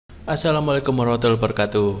Assalamualaikum warahmatullahi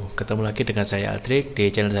wabarakatuh. Ketemu lagi dengan saya Aldrik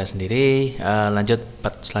di channel saya sendiri. Lanjut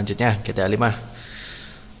part selanjutnya GTA 5.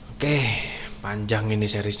 Oke, panjang ini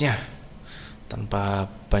seriesnya. Tanpa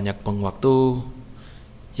banyak buang waktu,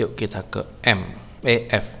 yuk kita ke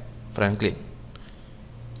F Franklin.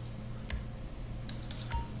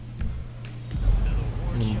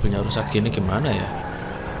 Ini punya rusak gini gimana ya?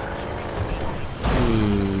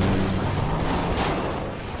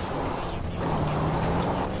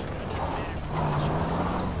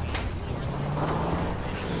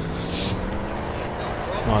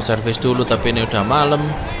 Mau servis dulu tapi ini udah malam.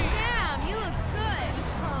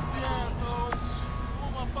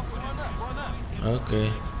 Oke.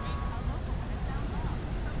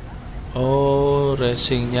 Oh,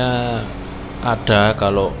 racingnya ada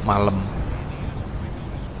kalau malam.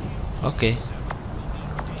 Oke.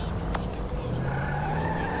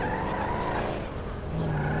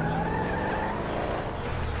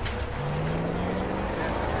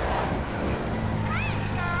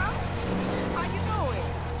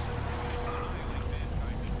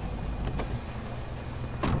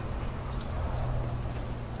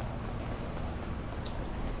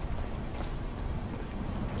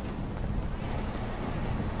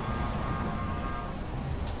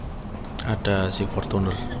 Ada si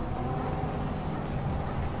Fortuner.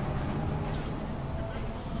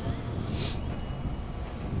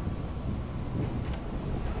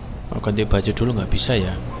 Mau ganti baju dulu nggak bisa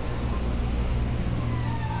ya?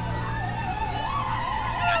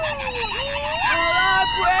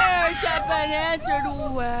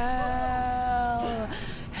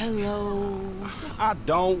 Hello. I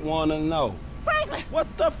don't wanna know. Franklin! What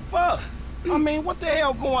the fuck? I mean, what the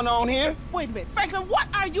hell going on here? Wait a minute. Franklin, what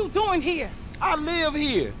are you doing here? I live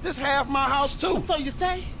here. This half my house too. So you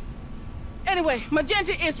say? Anyway,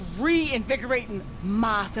 Magenta is reinvigorating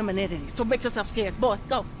my femininity. So make yourself scarce. Boy,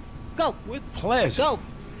 go. Go. With pleasure. Go.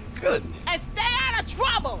 Goodness. And stay out of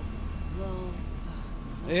trouble.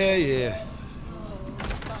 Yeah.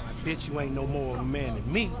 Bitch, you ain't no more of a man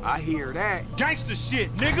than me. I hear that. Gangster shit,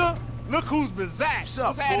 nigga. Look who's bizarre. What's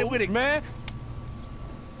up, at it fool? with it, man.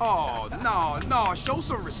 Oh, no. Show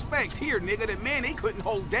some respect here, nigga. The man, they couldn't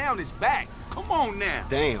hold down his back. Come on now.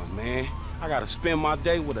 Damn, man. I gotta spend my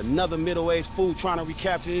day with another middle-aged fool trying to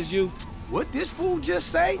recapture his youth. What this fool just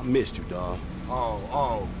say? I missed you, dawg.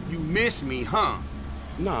 Oh, you miss me, huh?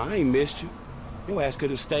 Nah, I ain't missed you. Your ass could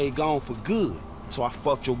have stayed gone for good. So I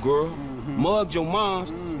fucked your girl, mugged your moms,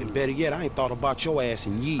 and better yet, I ain't thought about your ass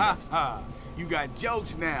in years. Ha ha. You got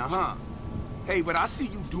jokes now, huh? Hey, but I see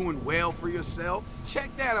you doing well for yourself.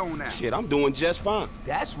 Check that on out. Shit, I'm doing just fine.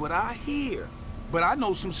 That's what I hear. But I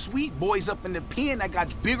know some sweet boys up in the pen that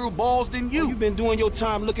got bigger balls than You you. been doing your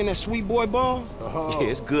time looking at sweet boy balls? Oh. Yeah,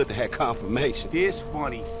 it's good to have confirmation. This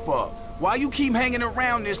funny fuck. Why you keep hanging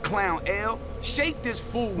around this clown, L? Shake this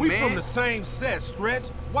fool, We man. from the same set, Stretch.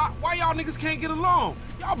 Why y'all niggas can't get along?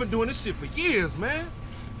 Y'all been doing this shit for years, man.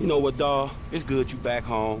 You know what, dawg? It's good you back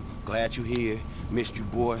home. Glad you here. Missed you,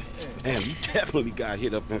 boy. Damn, you definitely got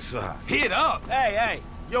hit up inside. Hit up? Hey.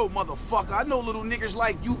 Yo, motherfucker, I know little niggas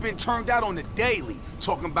like you been turned out on the daily.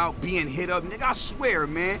 Talking about being hit up, nigga, I swear,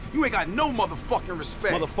 man. You ain't got no motherfucking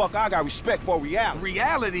respect. Motherfucker, I got respect for reality.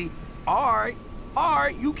 Reality?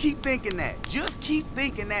 Alright, you keep thinking that. Just keep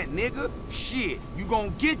thinking that, nigga. Shit, you gonna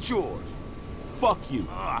get yours. Fuck you.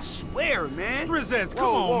 I swear, man. Strizzettes, come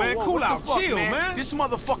on, man. Cool what the out, fuck, chill, man. This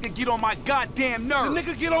motherfucker get on my goddamn The nerves.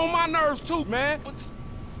 nigga get on my nerves too, man. But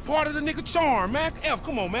part of the nigga charm, man. F,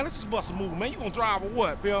 come on, man. Let's just bust a move, man. You gonna drive or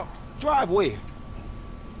what, Bill? Drive where?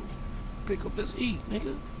 Pick up this heat,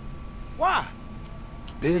 nigga. Why?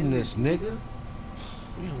 Business, nigga.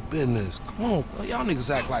 Real business. Come on, y'all niggas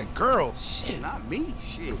act like girls. Shit. Not me,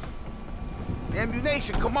 shit.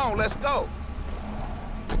 Ammunition, come on, let's go.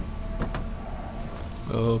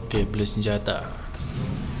 Oke, beli senjata.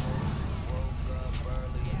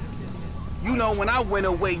 You know, when I went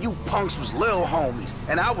away, you punks was little homies,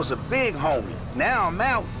 and I was a big homie. Now I'm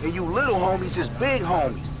out, and you little homies is big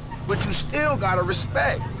homies. But you still gotta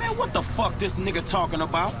respect. Man, what the fuck this nigga talking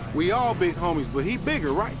about? We all big homies, but he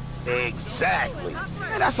bigger, right? Exactly.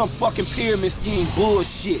 Man, that's some fucking pyramid scheme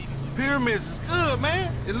bullshit. Pyramids is good,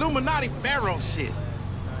 man. Illuminati pharaoh shit.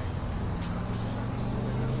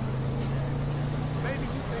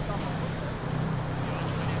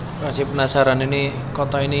 Masih penasaran ini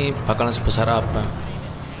kota ini bakalan sebesar apa?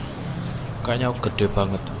 Kayaknya gede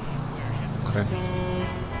banget. Keren.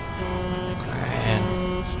 Keren.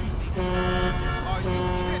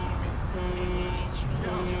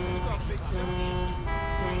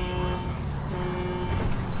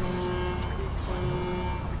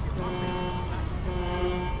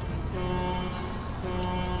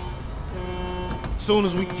 Soon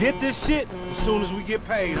as we get this shit, as soon as we get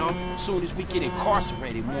paid, huh? As soon as we get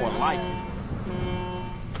incarcerated, more likely.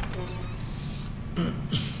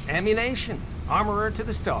 Ammunition. Armorer to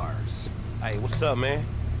the stars. Hey, what's up, man?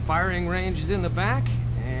 Firing range is in the back,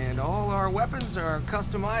 and all our weapons are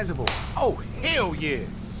customizable. Oh, hell yeah.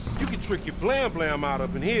 You can trick your blam blam out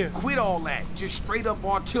up in here. Quit all that. Just straight up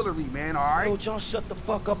artillery, man, all right? Yo, y'all shut the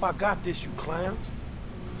fuck up. I got this, you clowns.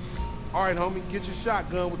 All right, homie, get your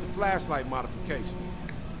shotgun with the flashlight modification.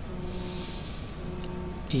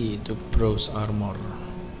 Itu bros armor.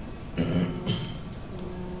 500.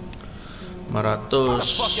 Why the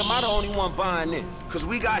fuck am I the only one buying this? Cause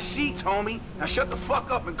we got sheets, homie. Now shut the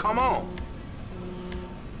fuck up and come on.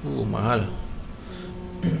 Mahal.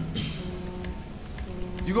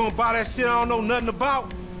 You gonna buy that shit I don't know nothing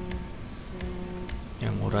about?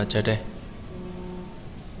 Yang murah aja deh.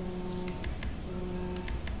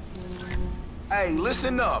 Hey,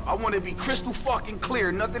 listen up. I want to be crystal fucking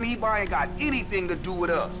clear. Nothing he buying got anything to do with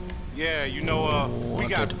us. Yeah, you know, we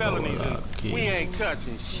got ada felonies and lagi. we ain't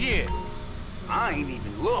touching shit. I ain't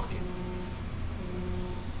even looking.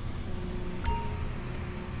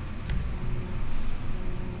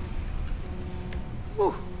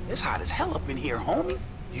 Whew, it's hot as hell up in here, homie.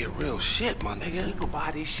 Yeah, real shit, my We nigga. could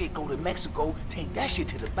buy this shit, go to Mexico, take that shit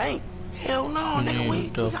to the bank. Hell no, nigga. We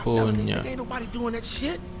Udah got felonies, punya. nigga. Ain't nobody doing that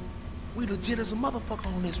shit. We legit as a motherfucker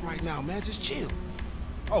on this right now, man. Just chill.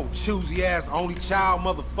 Oh, choosy ass only child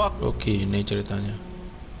motherfucker. Oke, ini ceritanya.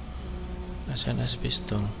 SNS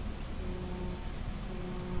pistol.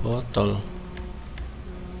 Botol.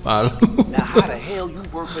 Palu. Now, how the hell you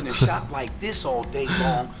work in a shop like this all day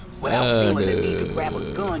long without feeling the need to grab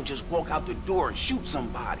a gun, just walk out the door and shoot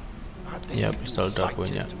somebody? I think Ya, we do pistol a psych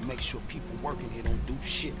punya. test to make sure people working here don't do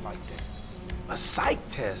shit like that. A psych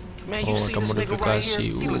test? Man, you Oh, see ada this nigga right here?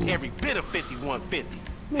 modifikasi. He look Every bit of 5150.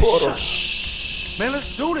 Man, Poros. Man,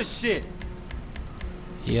 let's do this shit.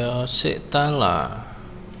 Ya, setala.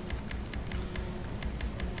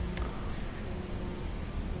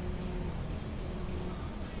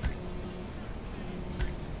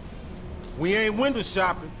 We ain't window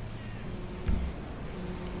shopping.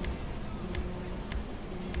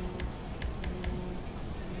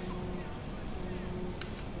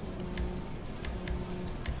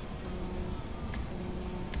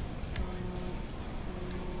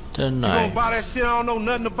 You gonna Tenai. buy that shit I don't know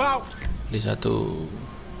nothing about? Beli satu.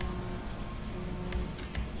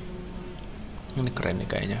 Ini keren nih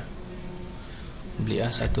kayaknya. Beli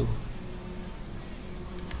A1.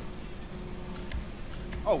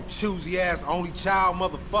 Oh, choosy ass only child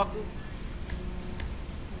motherfucker.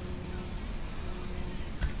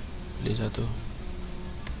 Beli satu.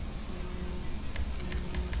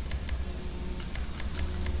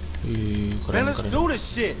 Man, Keren let's keren. do this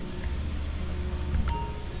shit.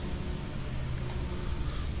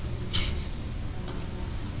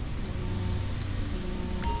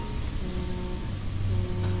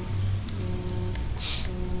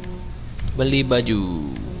 Beli baju.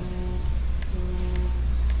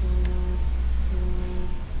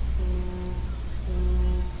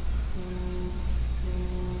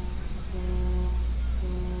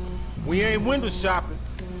 We ain't window shopping.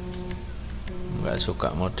 Nggak suka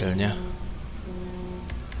modelnya.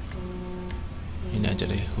 Ini aja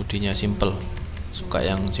deh, hoodie-nya simple. Suka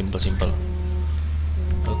yang simple-simple.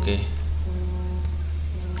 Oke.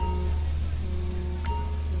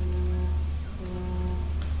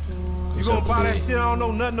 You Bisa gonna buy that beli shit I don't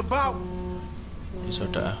know nothing about?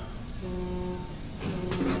 soda.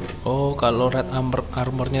 Oh, kalau red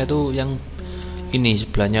armornya itu yang ini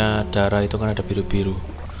sebelahnya darah itu kan ada biru-biru.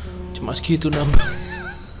 Cuma segitu nambah.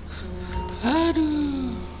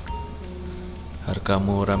 Aduh. Harga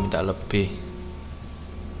murah minta lebih.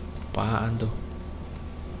 Apaan tuh?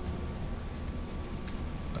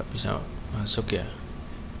 Gak bisa masuk ya.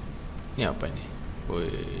 Ini apa ini? Woi.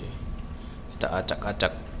 Kita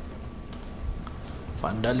acak-acak.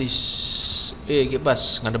 Vandalis.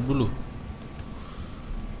 Kebas, ngadep dulu.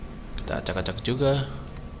 Kita acak-acak juga.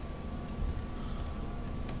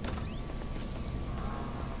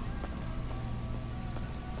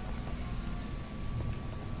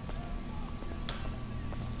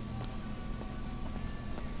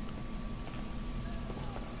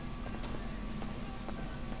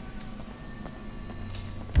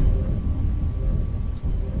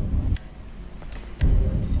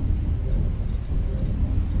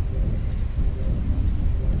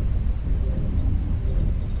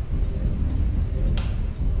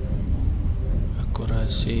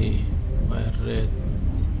 Akurasi, wire rate.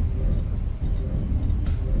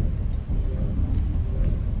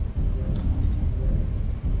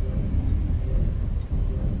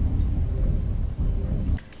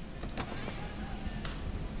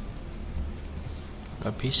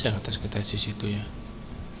 Nggak bisa ngetes di situ ya.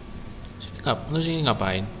 Sini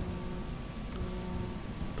ngapain?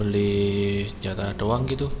 Beli senjata doang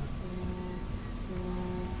gitu.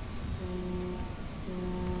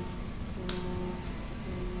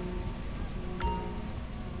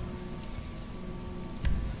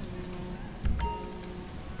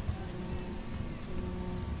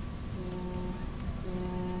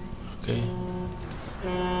 Oke.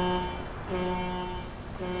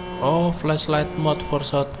 Oh, flashlight mode for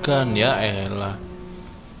shotgun ya elah.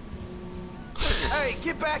 Hey,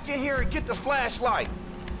 get back in here and get the flashlight.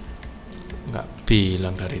 Nggak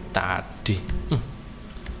bilang dari tadi.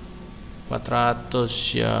 400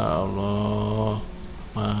 ya Allah.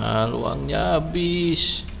 Mahal, uangnya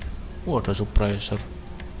habis. Wah, ada suppressor.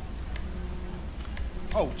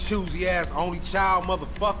 Oh, choosy ass only child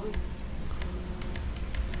motherfucker.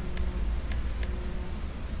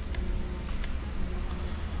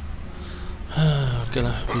 Oke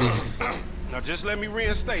lah, beli. Now just let me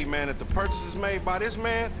reinstate, man, that the purchases made by this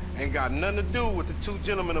man ain't got nothing to do with the two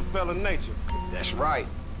gentlemen of felon nature. That's right.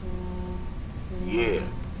 Yeah.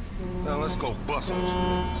 Now let's go bust on some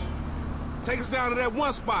niggas. Take us down to that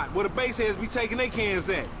one spot where the baseheads be taking their cans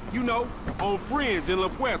at. You know, on Fringe in La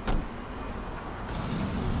Puerta.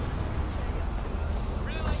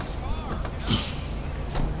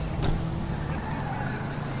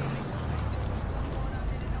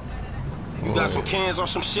 You got some cans or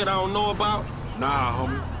some shit I don't know about? Nah,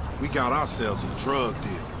 homie. We got ourselves a drug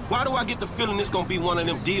deal. Why do I get the feeling this gonna be one of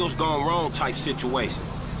them deals gone wrong type situations?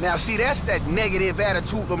 Now, see, that's that negative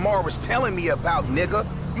attitude Lamar was telling me about, nigga.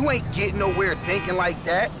 You ain't getting nowhere thinking like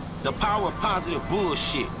that. The power of positive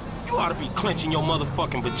bullshit. You ought to be clenching your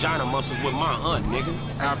motherfucking vagina muscles with my aunt, nigga.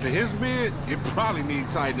 After his bid, it probably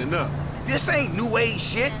needs tightening up. This ain't new age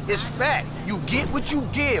shit. It's fact. You get what you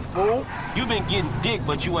give, fool. You been getting dick,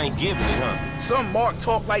 but you ain't giving it, huh? Some Mark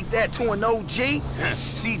talk like that to an OG?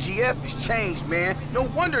 CGF has changed, man. No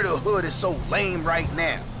wonder the hood is so lame right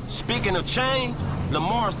now. Speaking of change,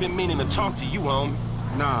 Lamar's been meaning to talk to you, homie.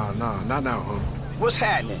 Nah, not now, homie. What's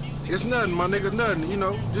happening? It's nothing, my nigga, nothing. You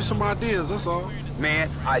know, just some ideas, that's all. Man,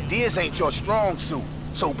 ideas ain't your strong suit,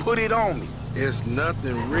 so put it on me. It's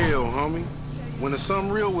nothing real, homie. When it's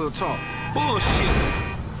something real, we'll talk. Bullshit.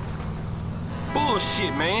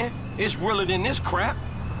 Bullshit, man. It's realer than this crap.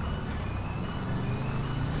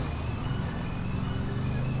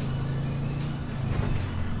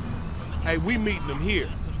 Hey, we meeting them here.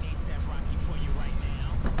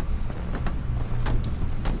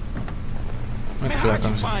 Man, how'd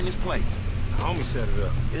you find this place? The homie set it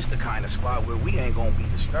up. It's the kind of spot where we ain't gonna be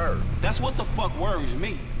disturbed. That's what the fuck worries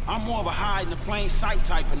me. I'm more of a hide in the plain sight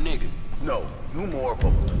type of nigga. No, you more of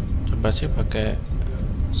a... Coba sih pakai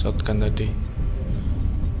shotgun tadi.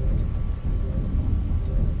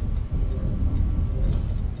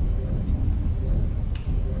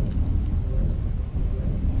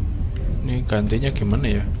 Ini gantinya gimana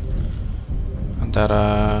ya?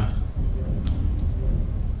 Antara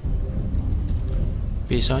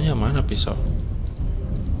pisaunya mana pisau?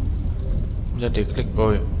 Bisa diklik,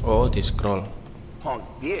 oh di scroll. Punk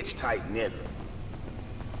bitch type nigga.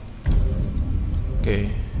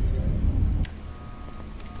 Oke.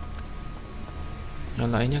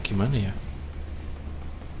 Nyalainnya gimana ya?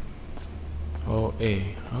 Oh,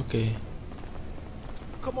 oke.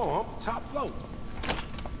 Come on, top floor.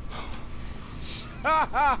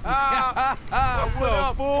 What's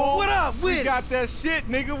up, fool? What up, We with got that shit,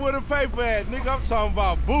 nigga, with a paper at. Nigga, I'm talking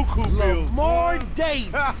about buku bills. Lamar boy.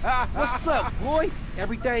 Davis? What's up, boy?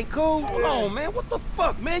 Everything cool? Hold on, man. What the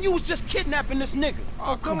fuck, man? You was just kidnapping this nigga.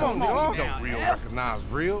 Oh, come on, dog. You don't real recognize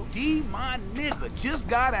real. D, my nigga, just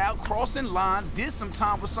got out crossing lines, did some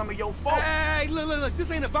time with some of your folks. Hey, look,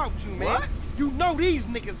 this ain't about you, man. What? You know these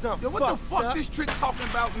niggas done Yo, what the fuck up. this trick talking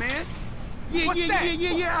about, man? Yeah, What's that?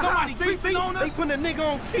 Somebody See, creeping on they us? put a nigga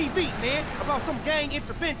on TV, man, about some gang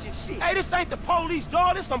intervention shit. Hey, this ain't the police,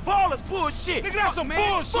 dog. This some ballers bullshit. Nigga, that's some man.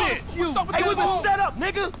 bullshit. Fuck you. What's up with Hey, that we been bull? set up,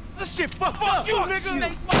 nigga. This shit fucked up. you, Fuck nigga.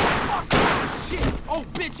 Snake motherfucker. Shit. Oh,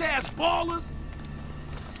 bitch ass ballers.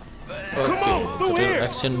 Oke, through the here.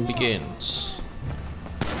 action begins.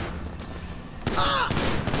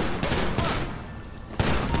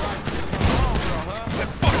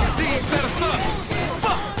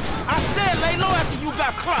 Fuck. I said lay low after you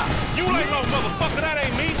got clocked. You lay low, motherfucker. That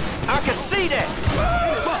ain't me. I can see that.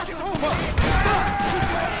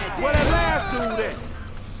 Where that last dude at?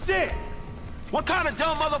 Shit. What kind of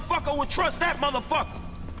dumb motherfucker would trust that motherfucker?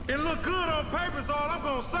 It look good on paper is all I'm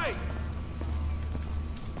gonna say.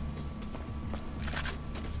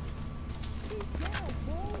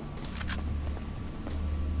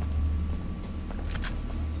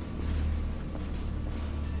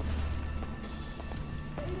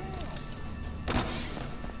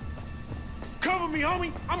 me,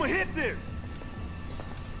 homie. I'ma hit this.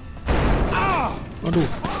 Aduh.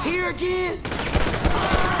 Here again?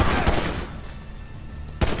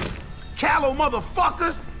 Callow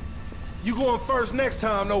motherfuckers! You going first next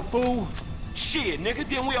time, no fool. Shit, nigga,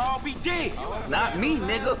 then we all be dead. Not me,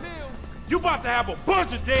 nigga. You about to have a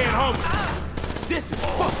bunch of dead homies. This is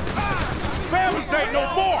fuck. Families ain't no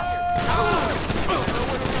more.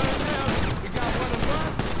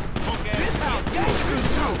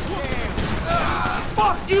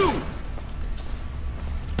 Fuck you!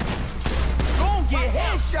 Gon' get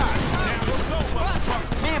headshot.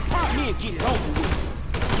 Man, pop me and get it over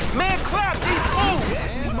with. Man, clap these fools!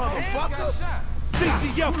 You motherfucker!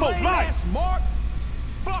 CCF for life. Mark.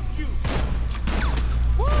 Fuck you.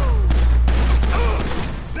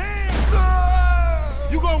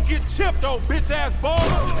 Damn. You gonna get chipped, old bitch-ass baller.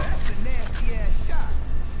 That's a nasty ass shot.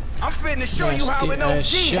 I'm finna show you how an OG Nasty ass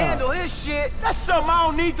shot. handle his shit. That's something I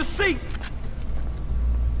don't need to see.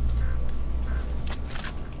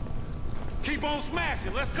 Keep on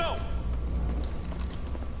smashing. Let's go.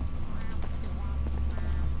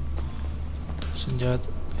 Senjata,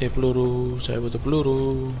 peluru, saya butuh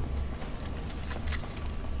peluru.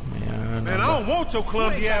 Man, I don't want your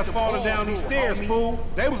clumsy ass falling down these stairs, fool.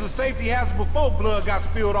 They was a safety hazard before blood got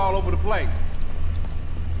spilled all over the place.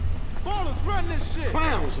 Ballers, run this shit.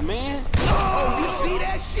 Clowns, man. Oh, you see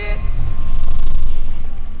that shit?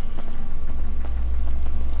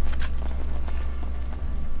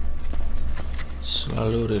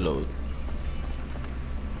 Selalu reload.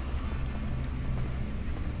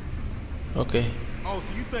 Oke. Oh,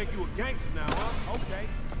 so you think you a gangster now, huh? Okay.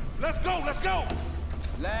 Let's go, let's go.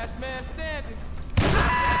 Last man standing.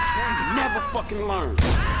 Never fucking learn.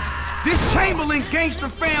 This Chamberlain gangster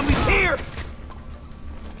family's here.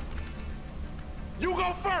 You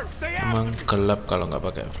go first. Stay out. Emang gelap kalau nggak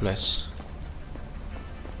pakai flash.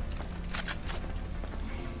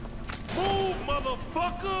 Move,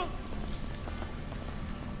 motherfucker.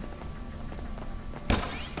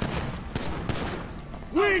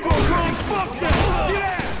 We ain't gonna run. Fuck that. Get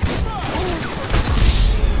out.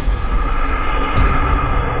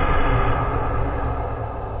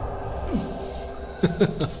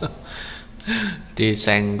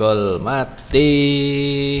 Disenggol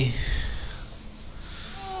mati.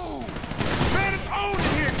 Man, it's on in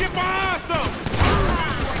here. Get behind something.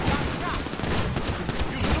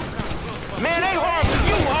 Man, they hard for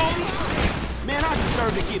you, homie. Man, I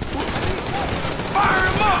deserve to get put.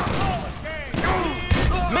 Fire him up.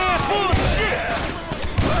 Man, full of shit.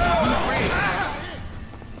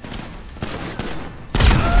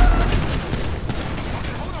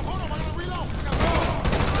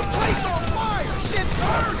 The place on fire. Shit's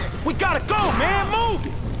burning. We gotta go, man. Move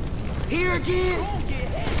it. Here again? Gon' get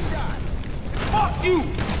headshot. Fuck you.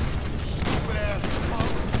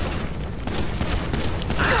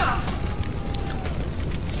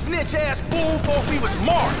 Snitch ass fool thought we was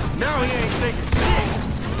marked. Now he ain't thinking shit.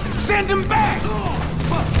 Send him back.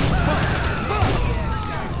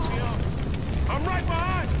 I'm right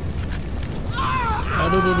behind you.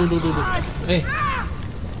 Aduh.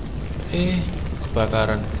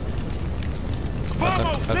 Kebakaran.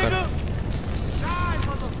 Vamos, nigga.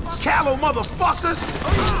 Callow motherfuckers.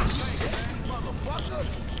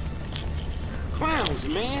 Clowns,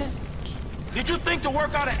 man. Did you think to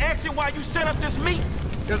work out an exit while you set up this meet?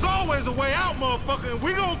 There's always a way out, motherfucker, and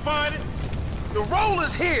we gonna find it. The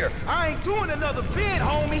roller's here. I ain't doing another bid,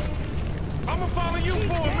 homies. I'ma follow you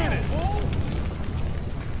for a minute.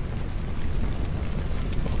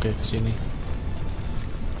 Oke, kesini.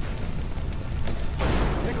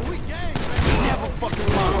 Nigga, we gang, Never fucking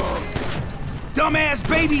learn. Dumbass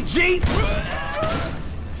baby G.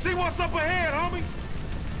 See what's up ahead, homie.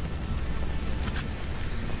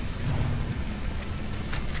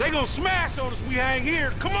 They gonna smash on us we hang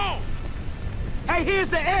here. Come on. Hey, here's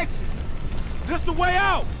the exit. This the way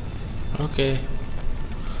out. Oke.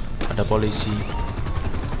 Ada polisi.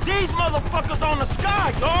 These motherfuckers on the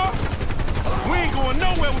sky, dawg. We ain't going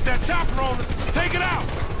nowhere with that chopper on us. Take it out.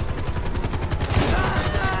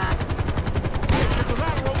 There's a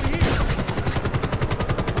ladder over here.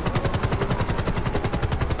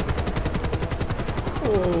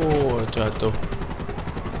 Oh, jatuh.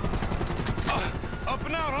 Up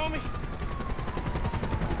and out, homie.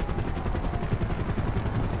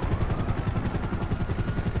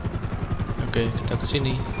 Oke, kita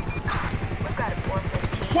kesini.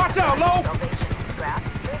 Watch out, Lo.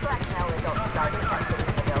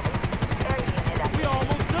 We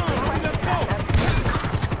almost done, homie. Let's go.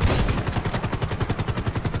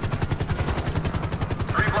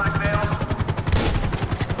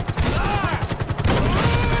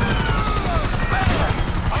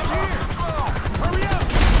 I'm here. Hurry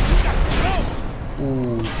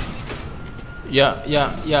Ya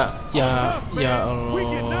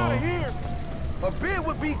Allah. A beer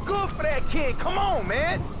would be good for that kid. Come on,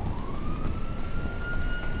 man.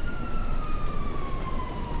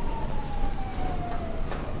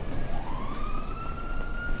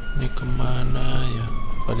 Ini kemana ya?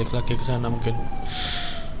 Balik lagi ke sana mungkin.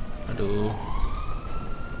 Aduh.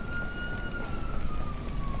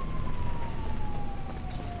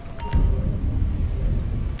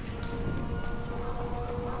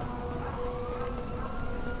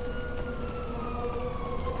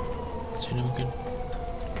 Sini mungkin.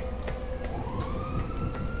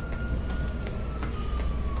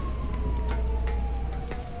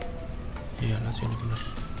 Iyalah sini bener.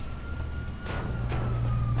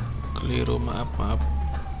 Keliru, maaf.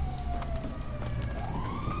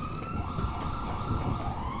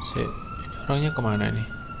 Ini orangnya kemana nih?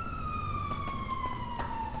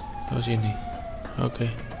 Oh sini.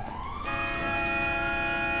 Oke.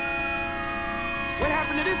 What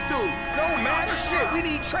happened to this dude? No matter. Shit, we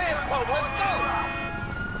need transport. Let's go.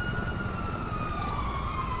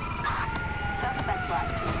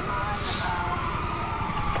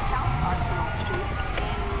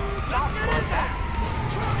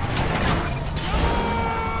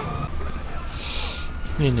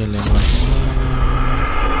 Ini lewatnya.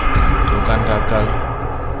 Tuh kan gagal.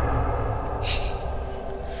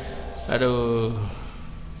 Aduh.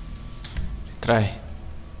 Try.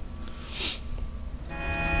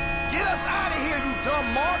 Get us out of here, you dumb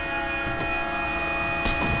mark.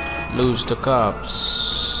 Lose the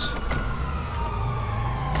cops.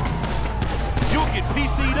 You'll get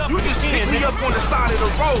PC'd up. You just picked me up on the side of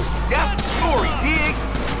the road. That's the story, dig?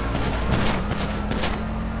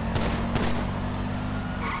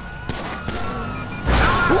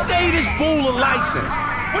 Who gave this fool a license?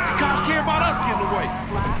 What the cops care about us getting away?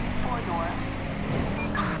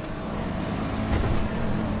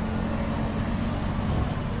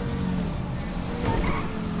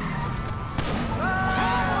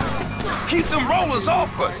 Keep them rollers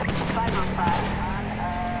off us.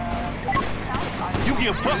 You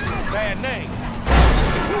give busters a bad name.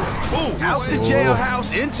 Ooh. Out the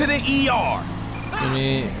jailhouse into the ER.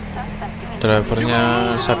 Ini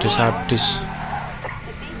drivernya sadis-sadis.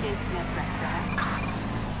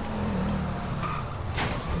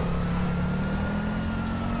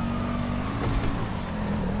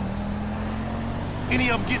 Any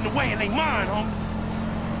of them getting away and they mine, homie.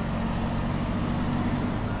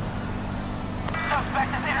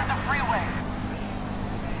 Suspect has entered the freeway.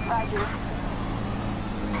 Roger.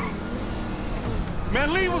 Man,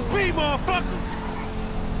 leave us be, motherfuckers.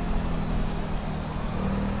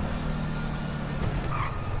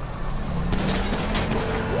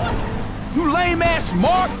 You lame ass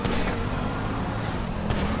mark.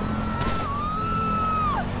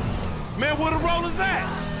 Man, where the rollers at?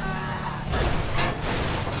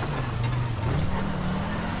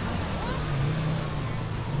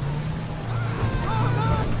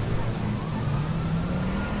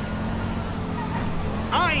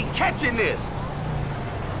 I ain't catching this.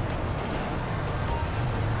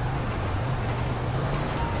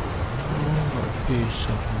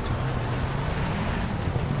 Bisa gitu.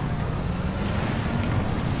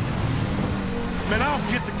 Man, I don't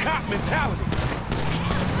get the cop mentality.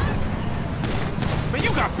 Man,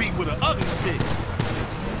 you got beat with an ugly stick.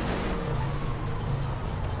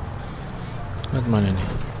 Lihat mana nih?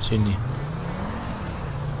 Sini.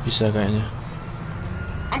 Bisa kayaknya.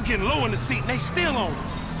 I'm getting low in the seat and they still on it.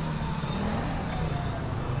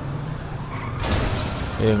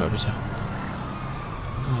 Nggak bisa.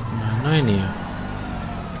 Lihat mana ini ya?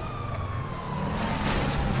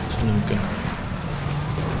 Sini mungkin.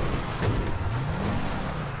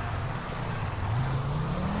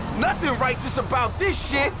 Nothing righteous about this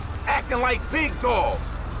shit. Acting like big dog.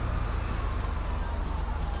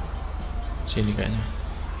 Sini kayaknya.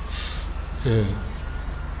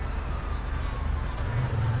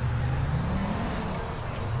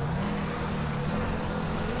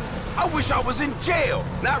 I wish I was in jail,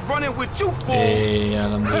 not running with you fools.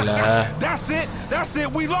 Alhamdulillah. That's it.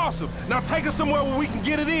 We lost him. Now take us somewhere where we can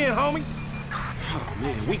get it in, homie. Oh,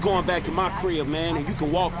 man, we going back to my crib, man, and you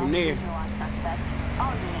can walk from there.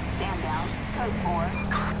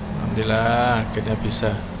 Alhamdulillah, akhirnya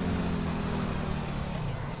bisa.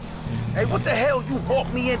 Hey, what the hell you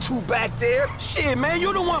walked me into back there? Shit, man,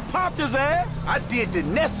 you the one popped his ass. I did the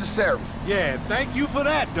necessary. Yeah, thank you for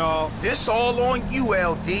that, dawg. This all on you,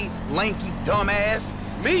 LD, lanky dumbass.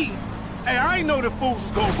 Me? Hey, I ain't know the fools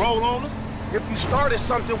was gonna roll on us. If you started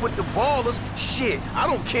something with the ballers, shit, I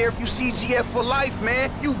don't care if you CGF for life,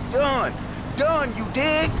 man. You done. Done, you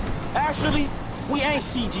dig? Actually, We ain't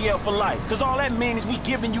CGL for life, cause all that means is we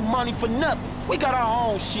giving you money for nothing. We got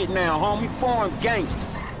our own shit now, homie. Foreign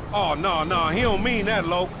gangsters. Oh, no, he don't mean that,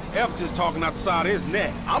 Lo. F just talking out the side of his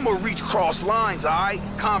neck. I'ma reach cross lines, alright?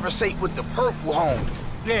 Conversate with the purple homies.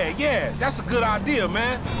 Yeah, that's a good idea,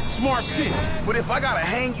 man. Smart shit. But if I gotta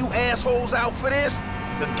hang you assholes out for this,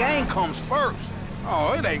 the gang comes first.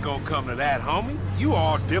 Oh, it ain't gonna come to that, homie. You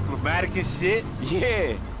all diplomatic and shit.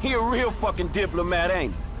 Yeah, he a real fucking diplomat,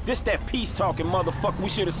 ain't he? This that peace-talking motherfucker we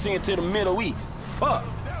should have sent to the Middle East. Fuck.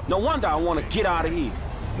 No wonder I want to get out of here.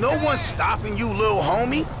 No one's stopping you, little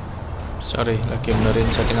homie. Sorry, lagi benerin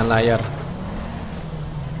settingan layar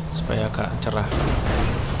supaya agak cerah.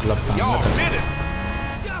 Gelap Y'all banget. did it.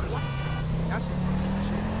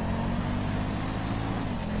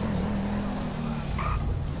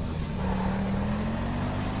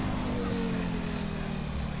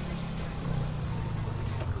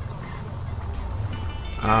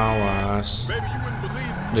 Awas.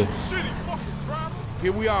 Deh.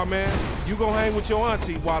 Here we are, man. You gonna hang with your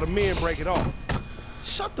auntie while the men break it off.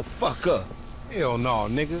 Shut the fuck up. Hell no,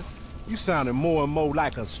 nigga. You sounding more and more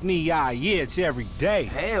like a snee-eye itch every day.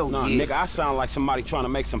 Hell Nah, yeah. nigga, I sound like somebody trying to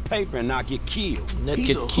make some paper and not get killed. Not He's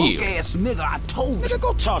get a killed. hook-ass nigga, I told you. Nigga,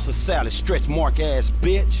 go toss a salad, stretch mark ass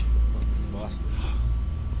bitch.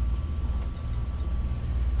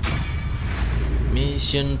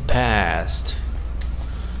 Mission passed.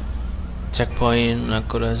 Checkpoint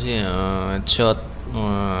akurasi, shot on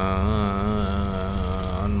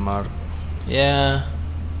mark. Ya,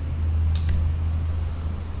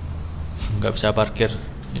 nggak bisa parkir.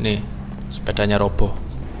 Ini sepedanya roboh.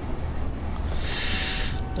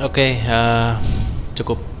 Oke,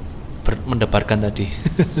 cukup mendebarkan tadi.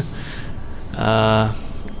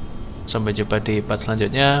 Sampai jumpa di part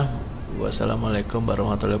selanjutnya. Wassalamualaikum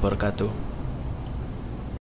warahmatullahi wabarakatuh.